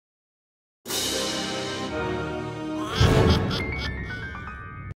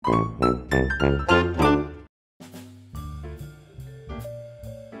You're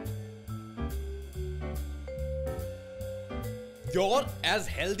as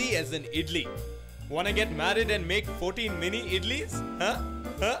healthy as an idli. Wanna get married and make 14 mini idlis? Huh?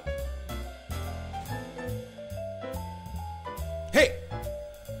 Huh? Hey!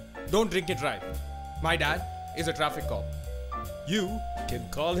 Don't drink and drive. My dad is a traffic cop. You can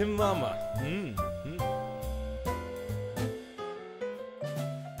call him Mama.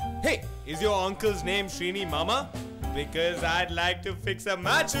 Hey, is your uncle's name Srini Mama? Because I'd like to fix a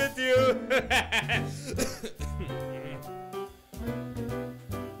match with you.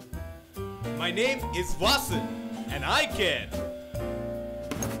 My name is Vasan and I care.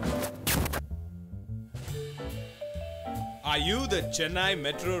 Are you the Chennai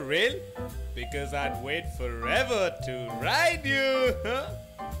Metro Rail? Because I'd wait forever to ride you.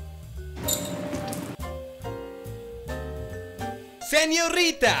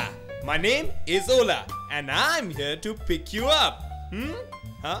 Senorita, my name is Ola and I'm here to pick you up.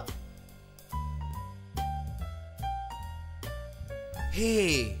 Huh?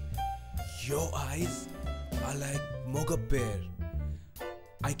 Hey, your eyes are like moga pear.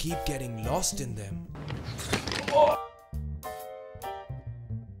 I keep getting lost in them.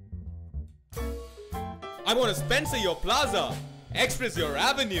 I want to Spencer your plaza, express your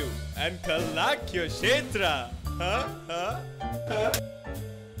avenue, and Kalak your kshetra.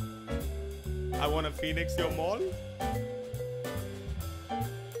 I want to Phoenix your mall.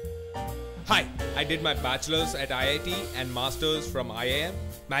 Hi, I did my bachelor's at IIT and master's from IIM.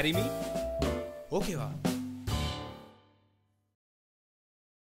 Marry me? Okay, va.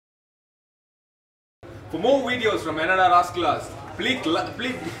 For more videos from Rascalas, please